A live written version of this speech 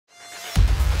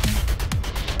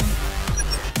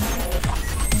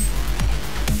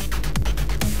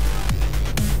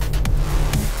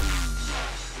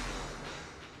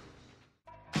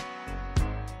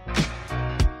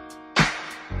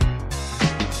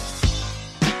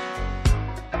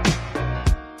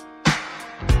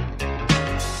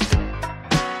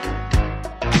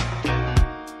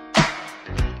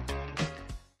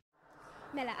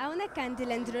għandi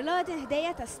l-Andrew Lawden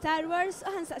ħdejja ta' Star Wars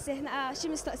u ħansaqsih xi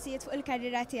mistoqsijiet fuq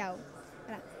il-karriera tiegħu.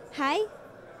 Hi.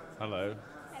 Hello.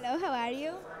 Hello, how are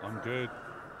you? I'm good.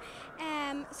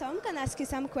 So I'm going to ask you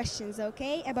some questions,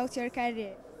 okay, about your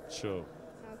career. Sure.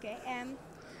 Okay.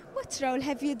 What role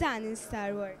have you done in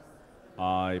Star Wars?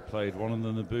 I played one of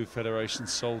the Naboo Federation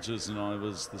soldiers, and I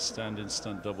was the stand-in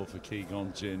stunt double for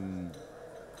Qui-Gon Jinn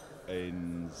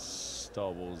in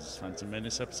Star Wars Phantom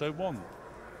Menace Episode 1.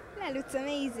 That looks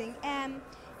amazing.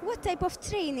 What type of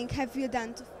training have you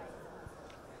done to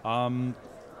fight?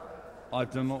 I've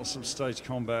done lots of stage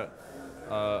combat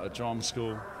at drama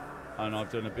school, and I've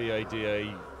done a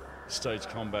BADA stage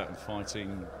combat and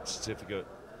fighting certificate,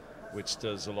 which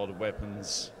does a lot of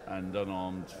weapons and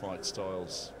unarmed fight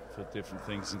styles for different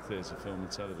things in theatre, film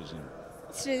and television.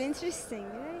 It's really interesting,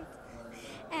 right?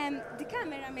 The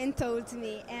cameraman told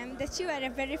me that you are a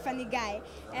very funny guy.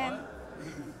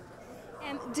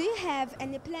 Do you have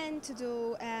any plan to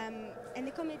do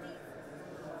any comedy?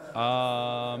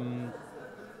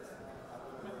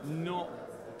 Not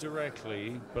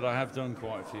directly, but I have done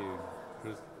quite a few,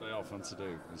 because they are fun to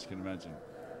do, as you can imagine.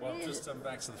 Well, I've just done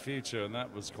Back to the Future, and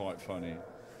that was quite funny.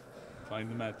 Playing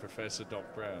the mad Professor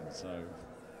Doc Brown, so...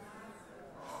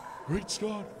 Great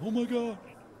start! Oh my God!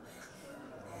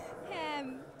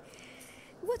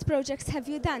 What projects have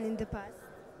you done in the past?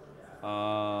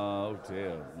 Oh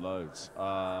dear, loads.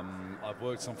 I've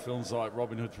worked on films like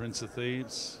Robin Hood, Prince of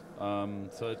Thieves,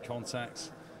 Third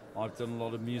Contact. I've done a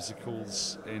lot of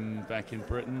musicals back in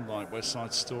Britain, like West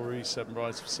Side Story, Seven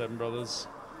Brides for Seven Brothers.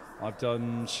 I've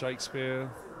done Shakespeare,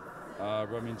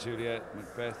 Romeo and Juliet,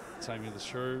 Macbeth, Taming of the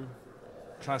Shrew.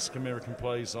 Classic American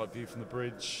plays like View from the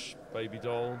Bridge, Baby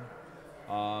Doll,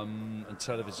 and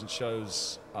television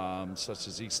shows such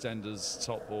as EastEnders,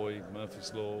 Top Boy,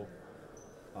 Murphy's Law,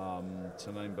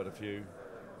 to name but a few.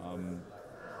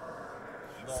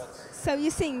 So you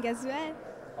sing as well?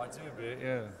 I do a bit,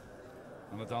 yeah.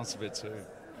 And I dance a bit too.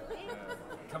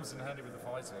 Comes in handy with the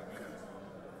fighting.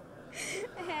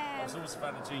 I was always a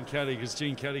fan of Gene Kelly, because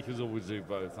Gene Kelly could always do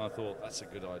both. And I thought that's a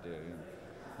good idea.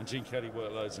 Yeah. And Gene Kelly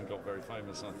worked loads and got very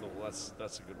famous. And I thought, well,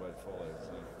 that's a good way to follow.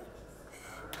 So.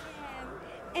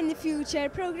 Any future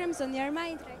programs on your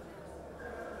mind right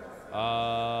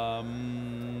now?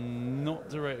 Not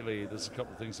directly. There's a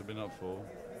couple of things I've been up for.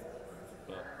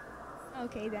 But.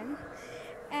 Okay then.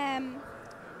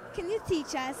 Can you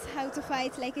teach us how to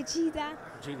fight like a Jedi?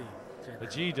 A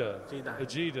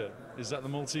Jedi. Is that the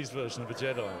Maltese version of a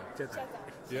Jedi? Jedi.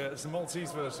 Yeah, it's the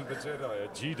Maltese version of a Jedi. A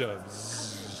Jedi.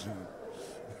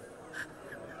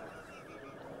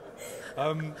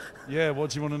 Yeah, what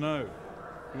do you want to know?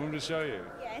 You want me to show you?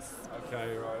 Yes.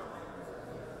 Okay, right.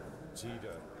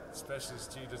 Jedi.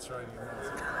 Specialist Jedi training. Right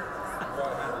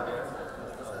hand again.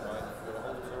 Right. You've got to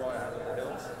hold it with the right hand at the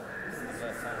hilt.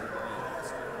 Left hand at the knee.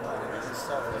 You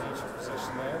start with each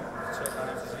position there. Check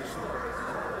hand position.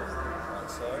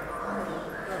 Like so.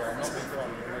 So I'm not being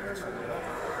funny, I'm making sure you have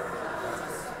it.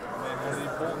 And then one of the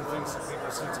important things that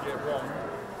people seem to get wrong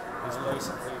is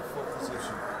basically foot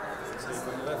position. So you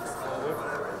put your left foot forward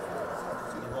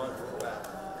and your right foot back.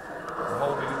 And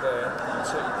holding it there, you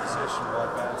check your position by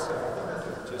bouncing.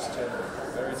 Just gently,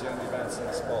 very gently bouncing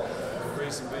the spot. The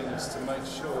reason being is to make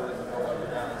sure that you're not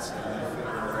overbalancing and you're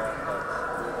feeling in the right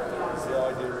place. The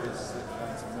idea is that you're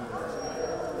going to move.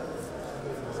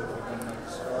 So if we can make a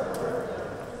strike.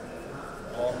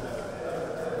 On.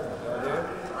 The idea?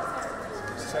 So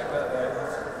just check that there.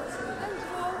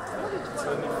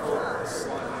 Turn your foot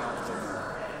slightly out.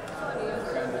 You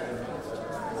can do it in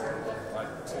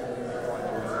like 2 right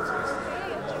minutes.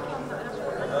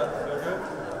 That feel good?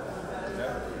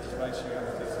 Yeah, just make sure you have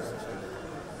the distance between.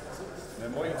 Then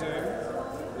what you do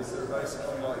is there are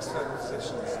basically like set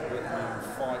positions that you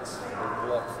fight or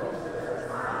block from.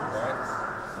 Right?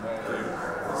 And what you do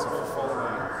is if you follow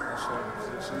me, I'll show you the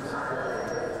positions.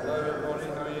 Hello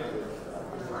everybody, how are you?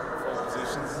 4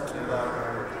 positions.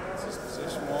 This is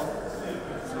position 1,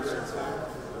 position 2,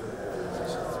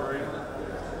 position 3,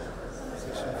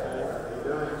 position 4,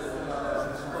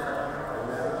 position 5,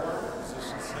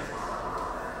 position 6,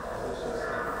 position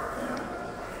 7.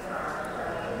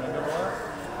 Remember why?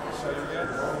 Show you again.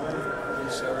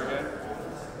 Show again.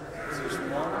 Position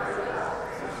 1,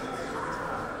 position 2,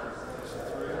 position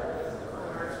 3,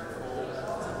 position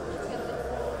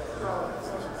 4,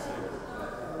 position 6.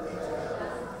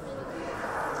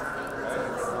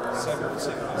 7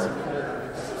 particularly is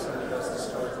important because if somebody does the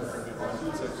stroke, it can be one that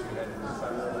protects your head and your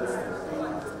back.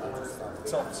 The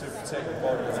top 2 protect the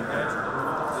body and the head.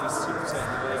 These 2 protect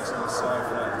the legs and the side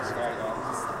flaps, like that.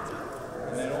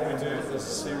 And then all we do is there's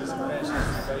a series of measures.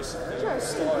 Basically, with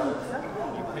style,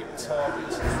 you pick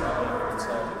targets and you pick a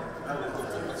target.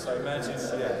 So imagine,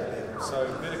 yeah. So a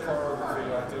bit of choreography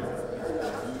I do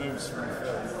moves from the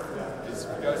film is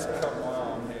go to cut my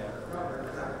arm here.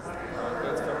 Go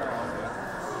to cut my arm here,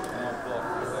 and I'll block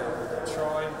with it.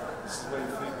 Try swing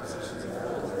feet positions in the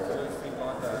wall. Put your feet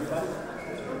like that.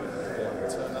 Yeah,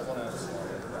 turn that one out.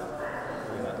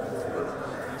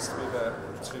 It needs to be about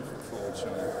 2 foot forward,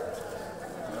 Shianne.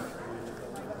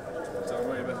 Don't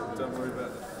worry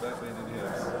about being in here.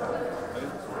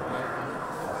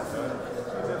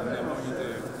 And then what you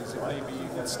do is maybe you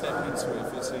can step into it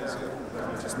if it's easier.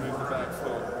 You just move the back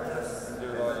foot and do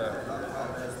it like that.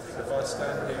 So if I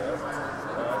stand here,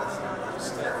 right,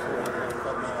 step forward and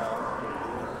cut my arm,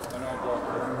 and I'll block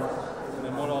it. And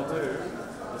then what I'll do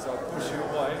is I'll push you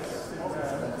away and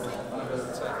I'm going to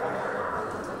attack you.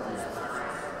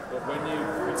 But when you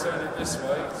return it this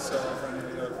way, so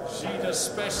she does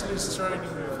specialist training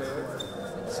move here.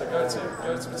 So go to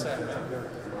attack me.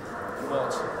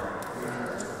 Watch.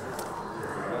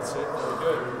 That's it. Very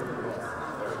good.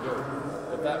 Very good.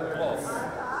 But that block,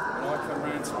 when I come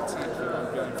round to attack you, I'm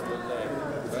going for the leg.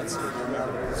 That's it. You move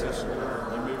the position.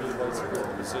 You move your way to the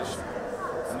position.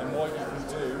 And then what you can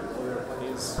do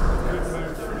is a good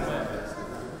move from there.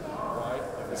 Right?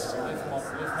 This is lift my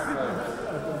leg.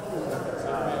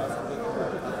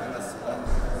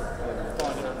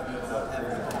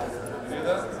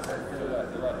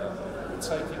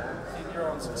 Take it in your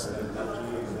arms instead,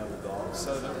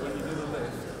 so that when you do the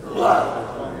lift,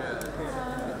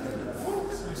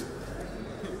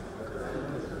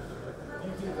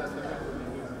 you do that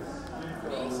deliberately.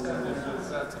 You stand in the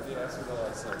out to the acid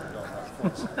eye, so you don't have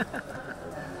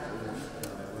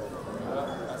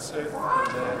that's it,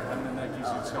 and then that gives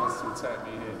you a chance to attack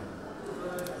me here.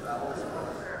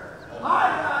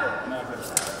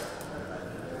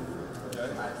 Okay,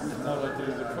 now I do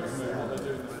the quick move, what they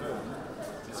do in the film.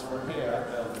 From here,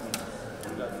 they'll do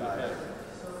that for your head,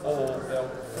 or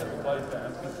they'll flip the blade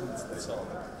down into the top.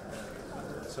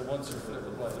 So once you flip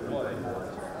the blade away, you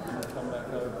come back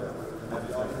over, and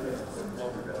the eye is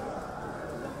longer.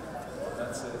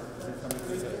 That's it. You're coming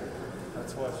to it.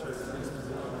 That's why I showed you these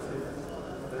positions here.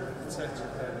 Protect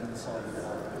your head and the side of the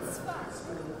eye.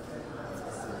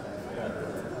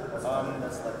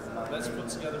 Let's put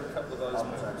together a couple of those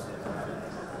moves.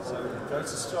 So go to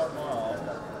strike my arm.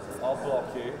 I'll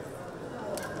block you,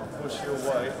 I'll push you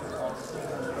away, I'll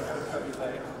cut your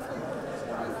leg,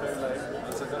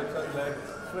 so go to cut your leg,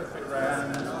 flip it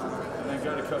round, and then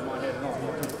go to cut my head and I'll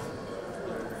block you.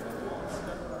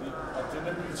 I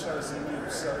deliberately chose the move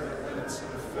so that when it's in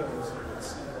the films you can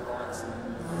see the lights and the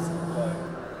play,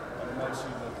 and it makes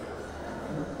you look good.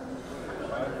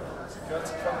 Right? So go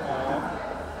to cut my arm,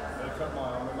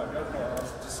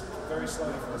 just very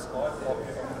slowly first, I block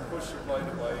it, I'm going to push your blade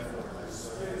away, I'm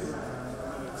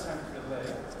going to attack your leg,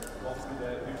 block me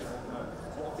there,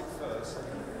 block it first,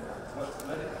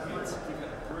 let it hit, give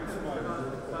it a brief moment,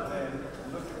 and then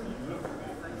look at me,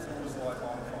 it's always like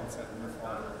eye contact in the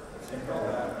fight. So you've got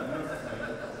that, and look at me,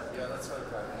 yeah that's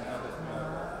okay, now lift me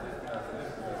over,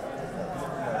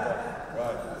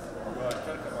 right,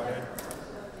 don't cut my head,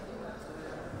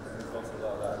 block it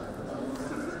like that.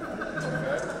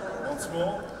 Okay, once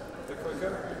more, a bit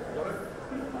quicker, got it?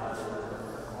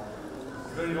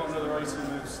 You've only got another 18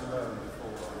 moves to learn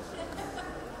before those.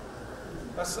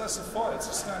 That's a fight, it's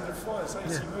a standard fight, it's 80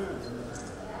 moves.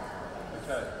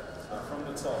 Okay, so from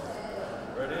the top.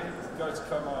 Ready? Go to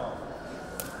cut my arm.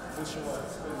 Push away,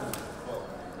 spin it. Well,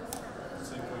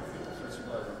 too quickly, push your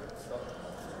blade. Stop.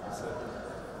 That's it.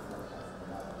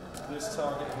 This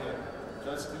target here.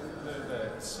 Go to there.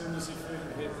 As soon as you feel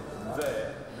it hit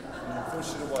there, you push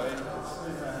it away,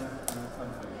 spin around, and you come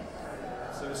for you.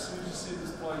 So as soon as you see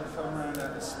this blade come around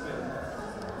at the spin,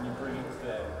 and you bring it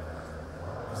there.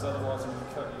 Because otherwise I'm going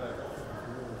to cut your leg off.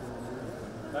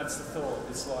 That's the thought.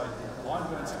 It's like, I'm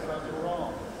going to cut your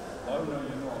arm. Oh no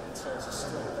you're not, it tells a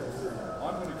story.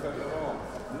 I'm going to cut your arm.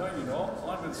 No you're not,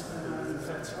 I'm going to spin around and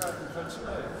cut your head and cut your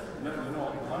leg. No you're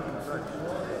not, I'm going to cut your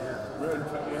leg. We're going to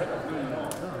cut your head off. No you're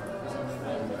not.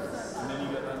 And then you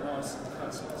get that nice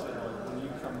cut when you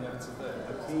come down to there.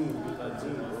 They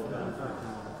do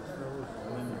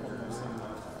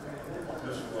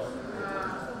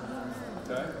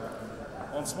okay?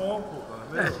 Once more.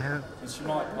 Yeah. She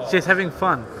might pass. She's having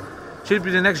fun. She'll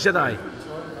be the next Jedi.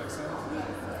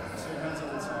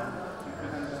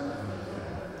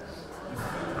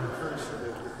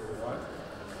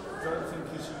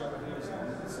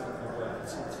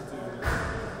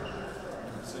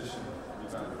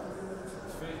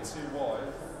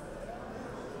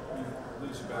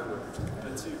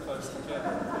 They're too close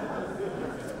together.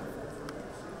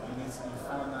 You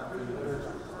find that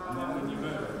and then when you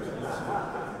move,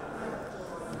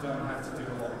 You don't have to do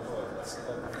a lot of work. That's the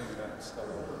whole thing about Star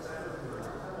Wars.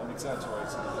 I'm exaggerating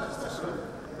it just to show you.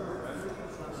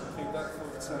 Keep that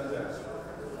foot turned out.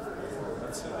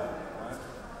 That's it, right?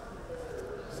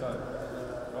 So,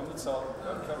 on the top,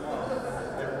 don't come on.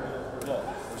 Lock,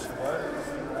 push away,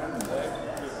 and leg,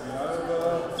 flip me over,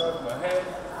 over my head.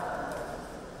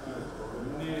 Good,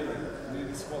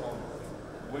 nearly spot on.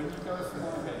 When you go for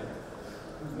my head,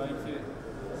 make it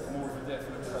more of a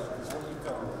definite cut, because what you've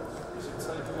done is you've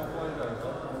taken my blade over,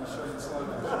 I'm going to show you the slow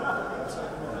motion. I'm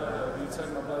taking my blade over, you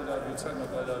take my blade over, you take my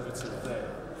blade over to there.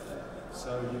 So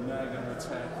you're now going to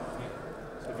attack here.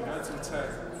 So if you go to attack,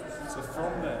 so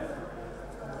from there,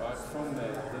 right, from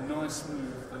there, the nice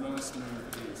move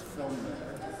is from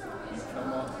there, you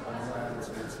come up and around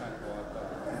to attack like that.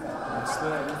 And it's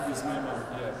there, that gives me a moment,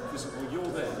 yeah, because well,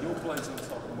 you're there, your blade's on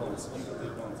top of mine, so you've got the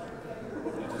advantage.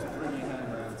 You just bring your hand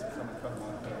around to come and cut my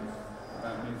head.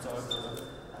 That means I've got to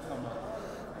come up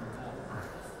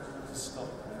and to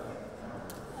stop.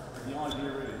 The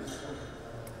idea is,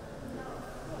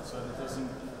 so that it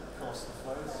doesn't cross the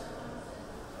face, so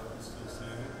I can still see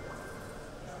it.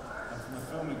 And from a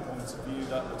filming point of view,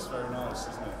 that looks very nice,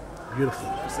 doesn't it? Beautiful.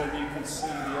 Because then you can see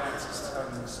the actors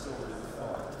telling the story of the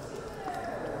fight.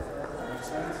 Make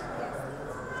sense?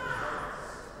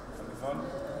 Having fun?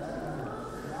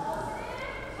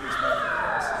 He's making a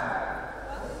price, isn't it?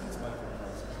 He's making a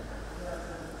price.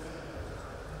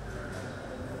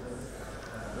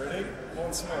 Ready?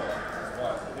 Once more.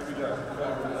 Right, here we go. Go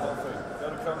to the whole thing. Go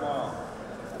to cut my arm.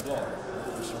 Block.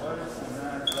 Push away,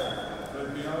 and leg. Flip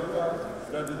me over,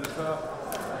 go to the cup.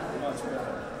 Much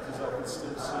better, because I can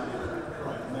still see it.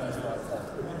 Like that.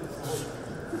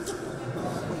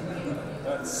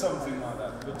 That's something like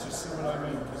that. But you see what I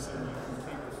mean? Because then you can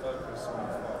keep the focus on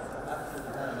the fight.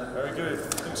 Very good.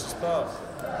 Looks as pass.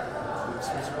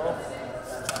 Switch off.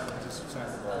 Just attack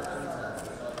the ball.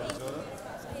 Enjoy it?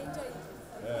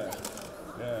 Yeah.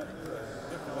 Yeah.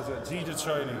 Was it Jita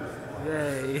training?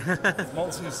 Yay.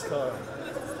 Multi-style.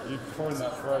 You coined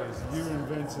that phrase. You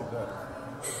invented that.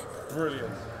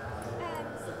 Brilliant.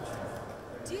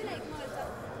 Do you like Malta?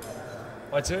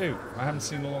 I do. I haven't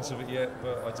seen a lot of it yet,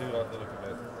 but I do like the look of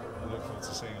it. I look forward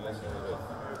to seeing a lot more of it.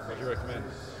 What do you recommend?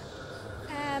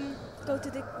 Go to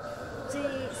the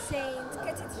Saint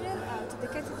Cathedral, to the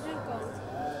cathedral gold.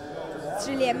 It's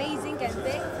really amazing and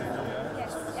big.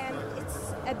 Yes, and it's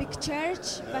a big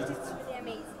church, but it's really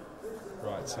amazing.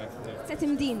 Right, so It's at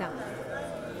Medina.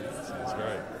 sounds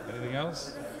great. Anything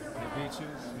else? Any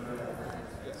beaches?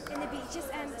 In the beaches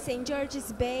and St.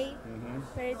 George's Bay,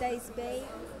 Paradise Bay,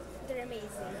 they're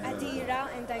amazing. Adira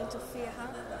and I'm Tufiha.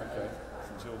 Okay,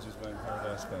 St. George's Bay,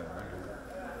 Paradise Bay.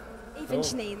 Okay. Even Cool.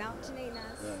 Jnejnas.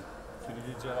 Yeah. Can you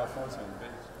do Jedi fighting on the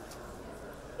beach?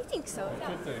 I think so, You yeah.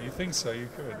 could do. You think so? You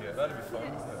could. Yeah, that'd be fun,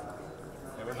 wouldn't it?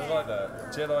 Yeah, would they like that?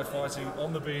 Jedi fighting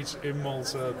on the beach in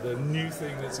Malta, the new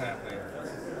thing that's happening.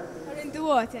 Or in the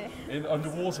water. In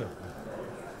underwater.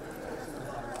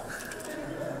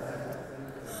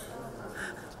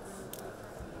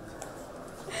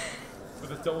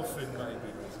 With a dolphin,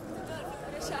 maybe.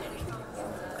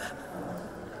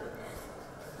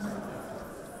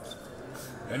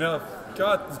 Enough.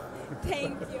 Cut.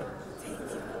 Thank you.